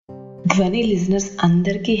ధ్వని లిజనర్స్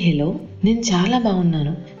అందరికీ హలో. నేను చాలా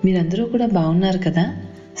బాగున్నాను. మీరందరూ కూడా బాగున్నారు కదా?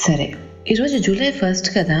 సరే, ఈరోజు జూలై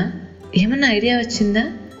 1 కదా, ఏమన్నా ఐడియా వచ్చిందా?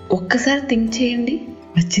 ఒక్కసారి థింక్ చేయండి.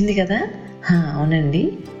 వచ్చింది కదా? అవునండి,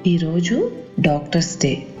 ఈరోజు డాక్టర్స్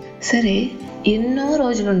డే. సరే, ఎన్నో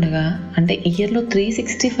రోజులుండగా, అంటే ఇయర్లో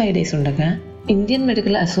 365 డేస్ ఉండగా ఇండియన్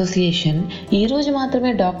మెడికల్ అసోసియేషన్ ఈరోజు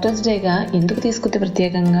మాత్రమే డాక్టర్స్ డేగా ఎందుకు తీసుకుంటే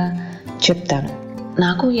ప్రత్యేకంగా చెప్తాను.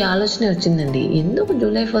 నాకు ఈ ఆలోచన వచ్చిందండి, ఎందుకు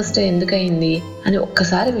జూలై 1 ఎందుకు అయింది అని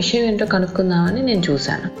ఒక్కసారి విషయం ఏంటో కనుక్కుందామని నేను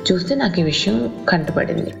చూస్తే నాకు ఈ విషయం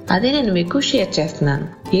కంటపడింది. అదే నేను మీకు షేర్ చేస్తున్నాను.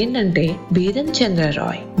 ఏంటంటే బీరెన్ చంద్ర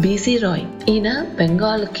రాయ్, బీసీ రాయ్, ఈయన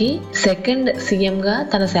బెంగాల్ కి సెకండ్ సీఎం గా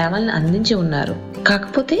తన సేవల్ని అందించి ఉన్నారు.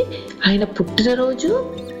 కాకపోతే ఆయన పుట్టినరోజు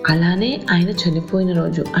అలానే ఆయన చనిపోయిన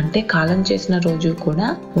రోజు, అంటే కాలం చేసిన రోజు కూడా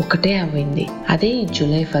ఒకటే అయింది. అదే ఈ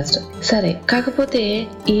జూలై 1. సరే, కాకపోతే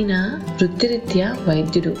ఈయన వృత్తిరీత్యా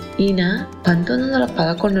వైద్యుడు. ఈయన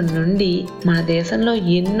 1911 నుండి మన దేశంలో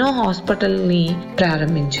ఎన్నో హాస్పిటల్ని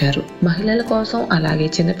ప్రారంభించారు. మహిళల కోసం అలాగే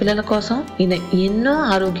చిన్నపిల్లల కోసం ఈయన ఎన్నో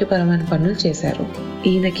ఆరోగ్యపరమైన పనులు చేశారు.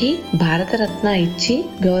 ఈయనకి భారతరత్న ఇచ్చి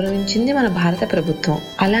గౌరవించింది మన భారత ప్రభుత్వం.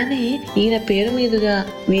 అలానే ఈయన పేరు మీదుగా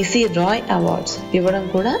వీసీ రాయ్ అవార్డ్స్ ఇవ్వడం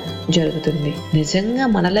కూడా జరుగుతుంది. నిజంగా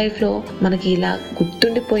మన లైఫ్ లో మనకి ఇలా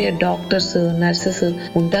గుర్తుండిపోయే డాక్టర్స్, నర్సెస్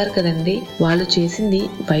ఉంటారు కదండి. వాళ్ళు చేసింది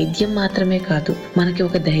వైద్యం మాత్రమే కాదు, మనకి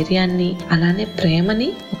ఒక ధైర్యాన్ని, అలానే ప్రేమని,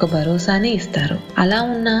 ఒక భరోసాని ఇస్తారు. అలా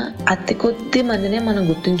ఉన్న అతి కొద్ది మందినే మనం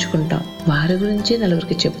గుర్తుంచుకుంటాం. వారి గురించి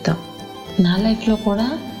నలుగురికి చెప్తాం. నా లైఫ్ లో కూడా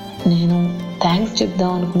నేను థ్యాంక్స్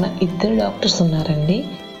చెప్దాం అనుకున్న 2 డాక్టర్స్ ఉన్నారండి.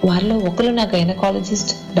 వారిలో ఒకరు నా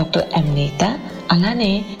గైనకాలజిస్ట్ డాక్టర్ అమ్నీత, అలానే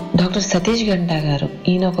డాక్టర్ సతీష్ గంటా గారు.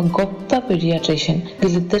 ఈయన ఒక గొప్ప పీడియాట్రిషియన్.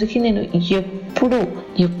 వీళ్ళిద్దరికీ నేను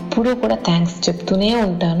ఎప్పుడూ కూడా థ్యాంక్స్ చెప్తూనే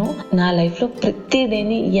ఉంటాను. నా లైఫ్ లో ప్రతి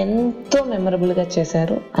డేని ఎంతో మెమరబుల్ గా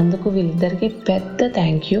చేశారు. అందుకు వీళ్ళిద్దరికి పెద్ద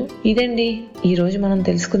థ్యాంక్ యూ. ఇదండి ఈ రోజు మనం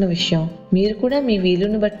తెలుసుకున్న విషయం. మీరు కూడా మీ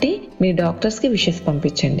వీలుని బట్టి మీ డాక్టర్స్ కి విషెస్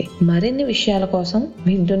పంపించండి. మరిన్ని విషయాల కోసం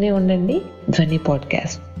వింటూనే ఉండండి ధ్వని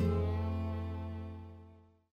పాడ్కాస్ట్.